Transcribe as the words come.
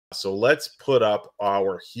So let's put up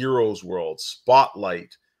our Heroes World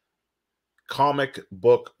Spotlight comic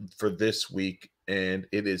book for this week, and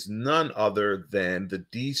it is none other than the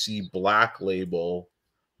DC Black Label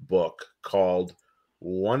book called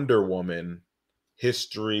Wonder Woman: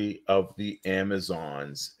 History of the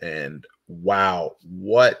Amazons. And wow,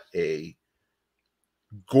 what a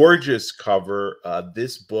gorgeous cover.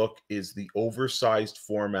 This book is the oversized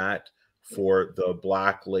format for the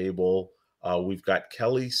Black Label. We've got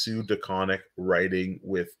Kelly Sue DeConnick writing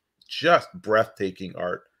with just breathtaking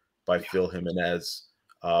art by Phil Jimenez.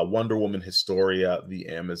 Wonder Woman Historia, the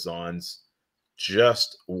Amazons.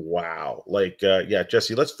 Just wow. Like, yeah,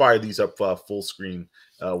 Jesse, let's fire these up full screen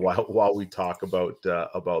while we talk about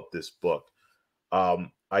this book.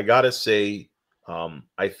 I gotta say,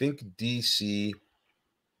 I think DC,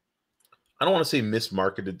 I don't want to say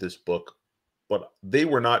mismarketed this book, but they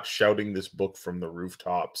were not shouting this book from the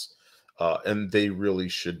rooftops. And they really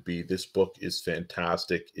should be. This book is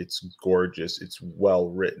fantastic. It's gorgeous. It's well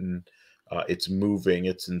written. It's moving.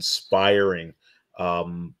 It's inspiring.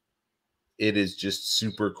 It is just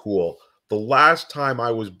super cool. The last time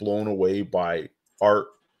I was blown away by art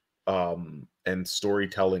and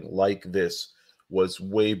storytelling like this was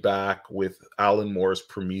way back with Alan Moore's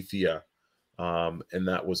Promethea. And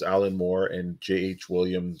that was Alan Moore and J.H.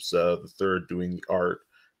 Williams the third doing the art.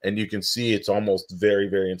 And you can see it's almost very,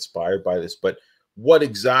 very inspired by this. But what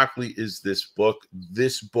exactly is this book?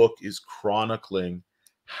 This book is chronicling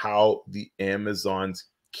how the Amazons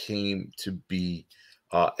came to be.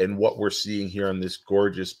 And what we're seeing here on this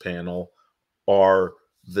gorgeous panel are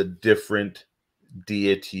the different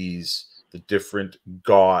deities, the different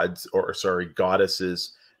gods, or sorry,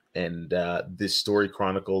 goddesses. And this story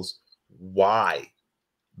chronicles why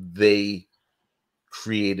they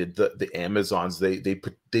created the Amazons.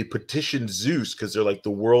 They petitioned Zeus because they're like, the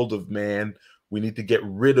world of man, we need to get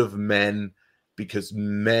rid of men because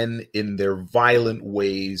men in their violent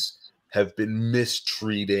ways have been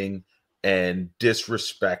mistreating and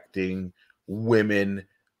disrespecting women,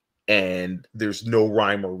 and there's no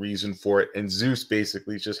rhyme or reason for it. And Zeus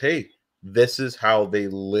basically is just, hey, this is how they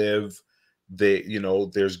live. They, you know,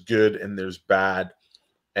 there's good and there's bad.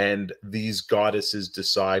 And these goddesses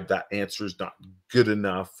decide that answer is not good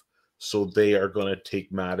enough, so they are going to take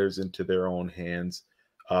matters into their own hands.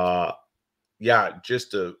 Yeah,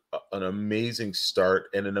 just an amazing start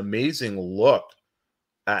and an amazing look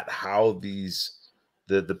at how these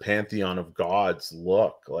the pantheon of gods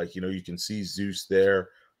look. Like, you know, you can see Zeus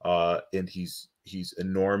there, and he's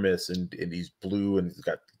enormous and he's blue and he's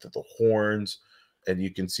got the horns, and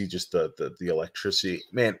you can see just the electricity.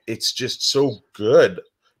 Man, it's just so good.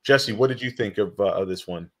 Jesse, what did you think of this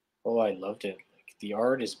one? Oh, I loved it. Like, the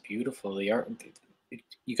art is beautiful. The art,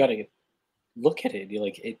 you got to look at it. You're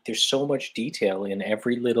like, there's so much detail in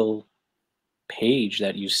every little page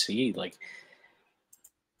that you see. Like,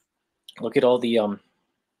 look at all the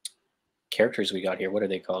characters we got here. What are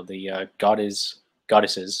they called? The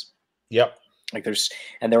goddesses. Yep. Like,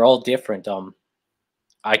 and they're all different.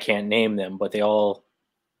 I can't name them, but they all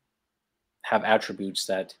have attributes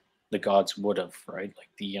that the gods would have, right? Like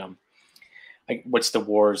the what's the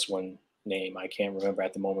war's one name? I can't remember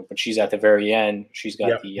at the moment, but she's at the very end. She's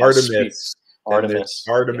got the Artemis.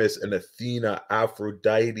 Artemis, and Athena,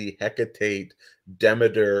 Aphrodite, Hecate,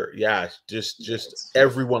 Demeter. Yeah, just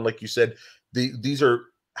everyone, like you said. These are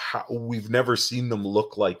how we've never seen them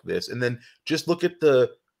look like this. And then just look at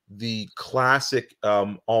the classic,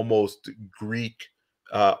 almost Greek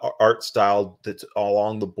art style that's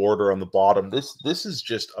along the border on the bottom. This is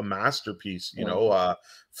just a masterpiece. You know,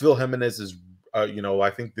 Phil Jimenez is, you know, I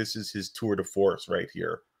think this is his tour de force right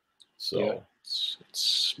here. So yeah,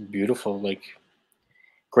 it's beautiful. Like,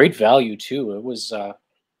 great value too. It was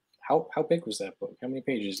how big was that book? How many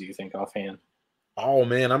pages do you think offhand? oh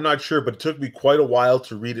man, I'm not sure, but it took me quite a while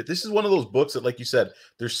to read it. This is one of those books that, like you said,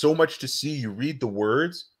 there's so much to see. You read the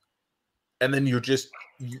words, and then you just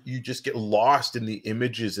get lost in the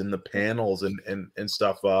images and the panels and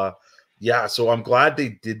stuff. Yeah, so I'm glad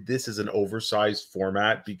they did this as an oversized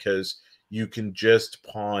format, because you can just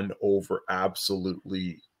pawn over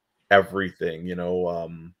absolutely everything, you know.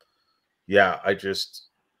 Yeah, I just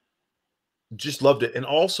loved it. And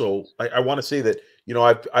also I want to say that, you know,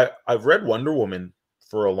 I've read Wonder Woman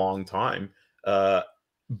for a long time,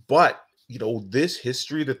 but you know, this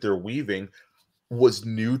history that they're weaving was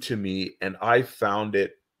new to me, and I found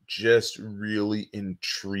it just really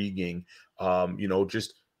intriguing. You know,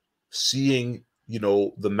 just seeing, you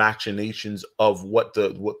know, the machinations of what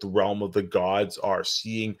the realm of the gods are,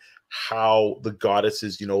 seeing how the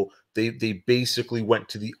goddesses, you know, they basically went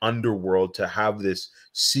to the underworld to have this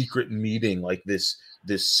secret meeting, like this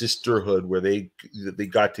this sisterhood where they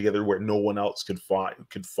got together where no one else could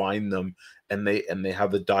find them, and they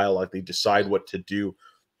have the dialogue, they decide what to do.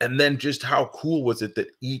 And then just how cool was it that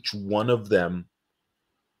each one of them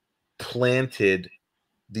planted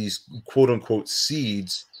these quote unquote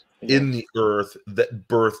seeds in the earth that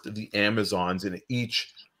birthed the Amazons, and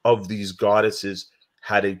each of these goddesses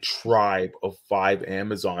had a tribe of 5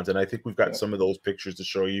 Amazons. And I think we've got some of those pictures to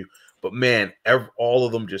show you, but man, all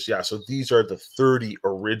of them just, so these are the 30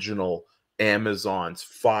 original Amazons,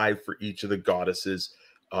 5 for each of the goddesses.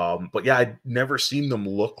 But yeah, I'd never seen them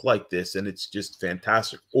look like this, and it's just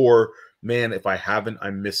fantastic. Or man, if I haven't,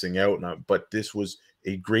 I'm missing out. But this was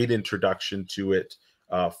a great introduction to it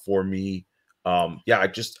for me. Yeah, I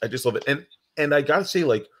just love it. And I gotta say,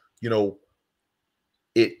 like,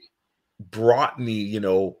 it brought me,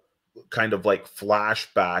 kind of like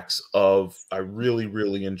flashbacks of, I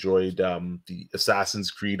really enjoyed the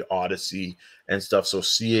Assassin's Creed Odyssey and stuff. So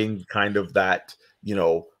seeing kind of that,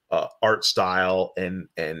 art style and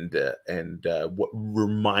what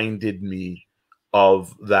reminded me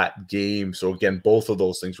of that game. So again, both of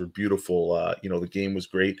those things were beautiful. The game was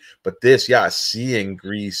great, but this, seeing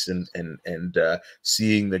Greece and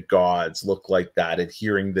seeing the gods look like that and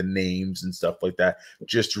hearing the names and stuff like that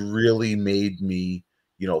just really made me,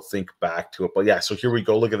 think back to it. But yeah, so here we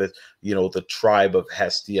go. Look at this, the tribe of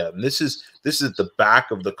Hestia. And this is the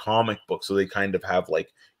back of the comic book. So they kind of have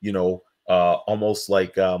like, almost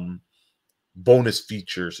like bonus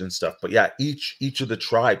features and stuff. But yeah, each of the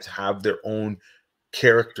tribes have their own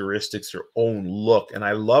characteristics, their own look. And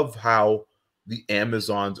I love how the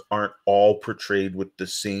Amazons aren't all portrayed with the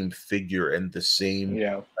same figure and the same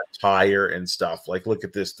attire and stuff. Like, look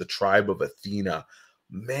at this, the tribe of Athena.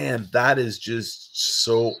 Man, that is just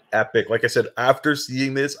so epic. Like I said, after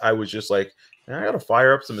seeing this, I was just like, I gotta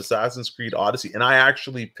fire up some Assassin's Creed Odyssey. And I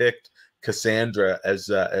actually picked Cassandra as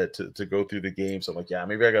to go through the game. So I'm like, yeah,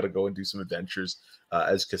 maybe I gotta go and do some adventures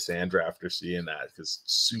as Cassandra after seeing that, because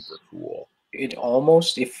it's super cool. It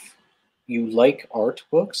almost, if you like art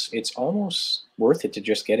books, it's almost worth it to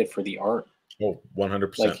just get it for the art. Oh,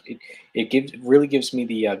 100%. Like it really gives me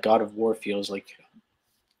the God of War feels. Like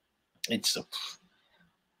it's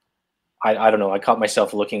I don't know. I caught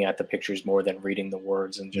myself looking at the pictures more than reading the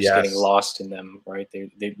words and just getting lost in them. Right?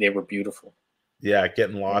 They were beautiful. Yeah,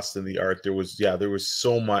 getting lost in the art. There was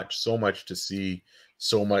so much to see,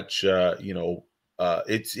 so much.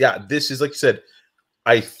 It's this is, like you said,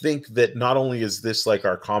 I think that not only is this like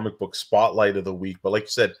our comic book spotlight of the week, but like you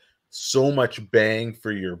said, so much bang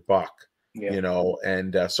for your buck,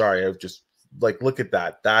 and sorry, I've just like, look at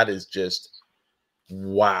that. That is just,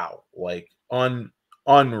 wow. Like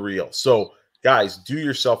unreal. So guys, do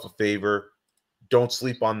yourself a favor. Don't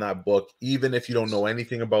sleep on that book. Even if you don't know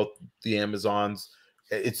anything about the Amazons,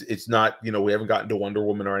 it's not, we haven't gotten to Wonder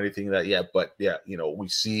Woman or anything that yet, but yeah, we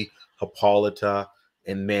see Hippolyta,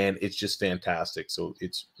 and man, it's just fantastic. So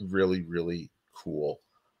it's really cool.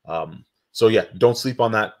 So yeah, don't sleep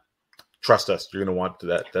on that. Trust us, you're going to want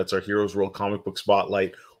that. That's our Heroes World comic book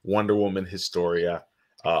spotlight, Wonder Woman Historia,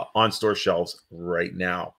 on store shelves right now.